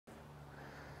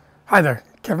Hi there,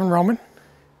 Kevin Roman,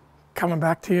 coming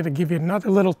back to you to give you another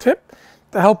little tip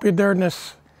to help you during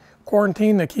this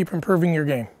quarantine to keep improving your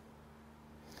game.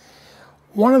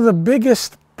 One of the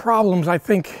biggest problems I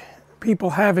think people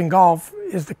have in golf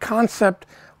is the concept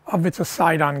of it's a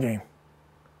side-on game.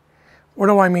 What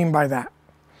do I mean by that?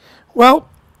 Well,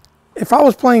 if I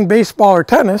was playing baseball or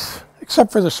tennis,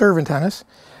 except for the serve in tennis,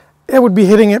 it would be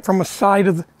hitting it from a side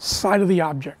of the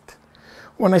object.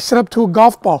 When I set up to a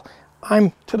golf ball,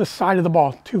 I'm to the side of the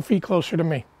ball, 2 feet closer to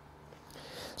me.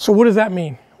 So what does that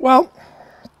mean? Well,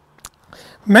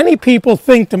 many people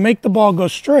think to make the ball go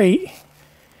straight,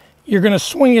 you're going to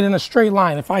swing it in a straight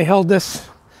line. If I held this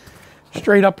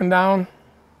straight up and down,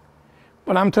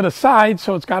 but I'm to the side,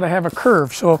 so it's got to have a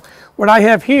curve. So what I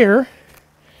have here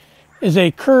is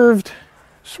a curved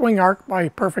swing arc by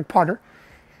Perfect Putter.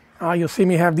 You'll see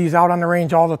me have these out on the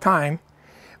range all the time,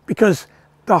 because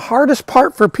the hardest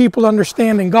part for people to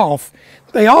understand in golf,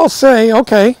 they all say,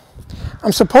 okay,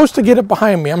 I'm supposed to get it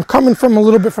behind me. I'm coming from a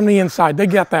little bit from the inside. They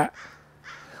get that.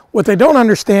 What they don't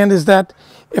understand is that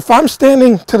if I'm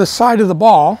standing to the side of the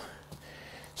ball,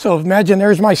 so imagine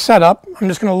there's my setup, I'm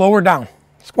just going to lower down,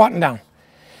 squatting down.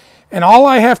 And all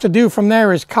I have to do from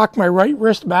there is cock my right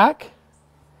wrist back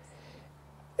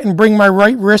and bring my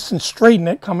right wrist and straighten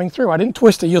it coming through. I didn't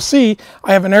twist it. You'll see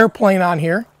I have an airplane on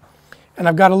here, and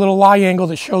I've got a little lie angle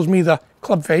that shows me the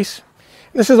club face.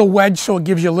 This is a wedge, so it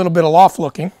gives you a little bit of loft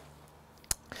looking.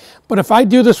 But if I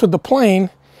do this with the plane,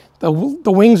 the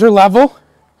wings are level.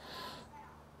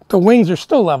 The wings are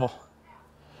still level.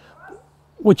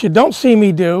 What you don't see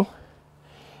me do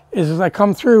is as I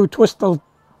come through, twist the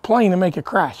plane and make it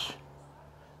crash.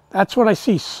 That's what I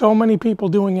see so many people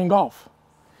doing in golf.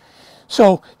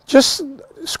 So just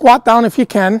squat down if you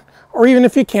can, or even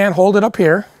if you can't, hold it up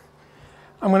here.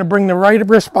 I'm going to bring the right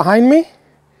wrist behind me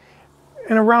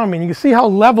and around me. And you can see how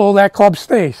level that club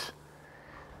stays.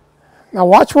 Now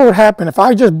watch what would happen if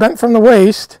I just bent from the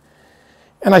waist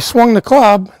and I swung the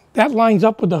club. That lines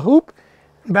up with the hoop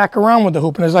and back around with the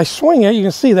hoop. And as I swing it, you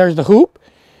can see there's the hoop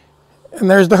and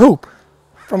there's the hoop.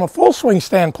 From a full swing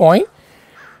standpoint,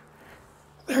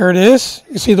 there it is.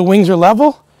 You see the wings are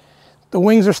level. The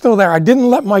wings are still there. I didn't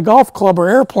let my golf club or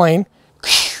airplane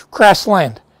crash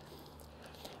land.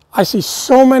 I see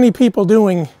so many people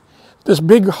doing this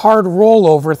big hard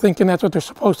rollover thinking that's what they're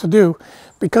supposed to do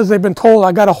because they've been told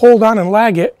I got to hold on and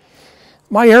lag it.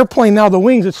 My airplane now, the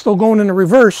wings, it's still going in the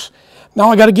reverse. Now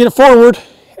I got to get it forward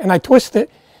and I twist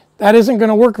it. That isn't going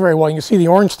to work very well. You can see the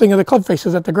orange thing of the club face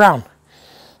is at the ground.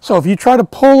 So if you try to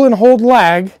pull and hold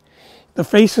lag, the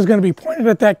face is going to be pointed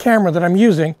at that camera that I'm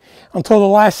using until the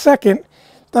last second.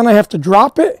 Then I have to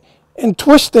drop it and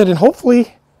twist it, and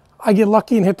hopefully I get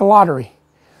lucky and hit the lottery.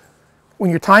 When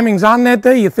your timing's on that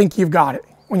day, you think you've got it.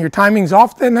 When your timing's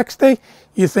off the next day,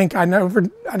 you think I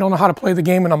don't know how to play the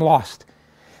game and I'm lost.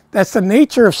 That's the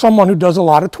nature of someone who does a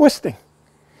lot of twisting.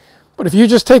 But if you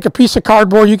just take a piece of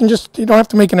cardboard, you don't have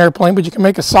to make an airplane, but you can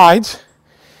make a sides.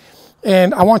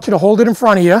 And I want you to hold it in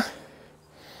front of you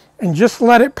and just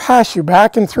let it pass you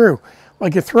back and through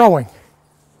like you're throwing.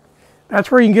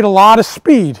 That's where you can get a lot of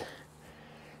speed.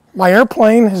 My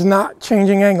airplane is not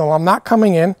changing angle. I'm not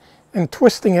coming in and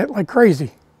twisting it like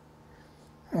crazy.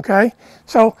 Okay?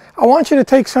 So I want you to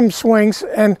take some swings,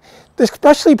 and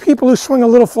especially people who swing a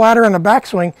little flatter on the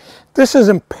backswing, this is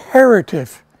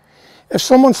imperative. If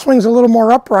someone swings a little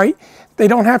more upright, they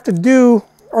don't have to do,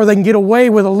 or they can get away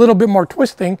with a little bit more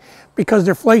twisting because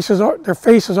their face is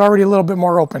already a little bit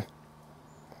more open.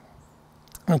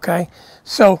 Okay?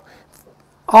 So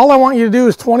all I want you to do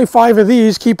is 25 of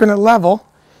these, keeping it level,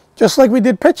 just like we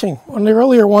did pitching. One of the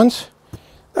earlier ones,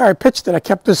 there I pitched it. I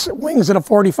kept this wings at a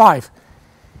 45.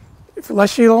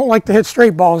 Unless you don't like to hit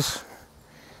straight balls,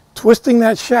 twisting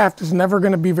that shaft is never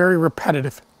going to be very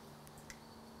repetitive.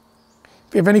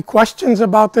 If you have any questions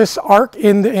about this arc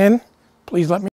in to in, please let me know.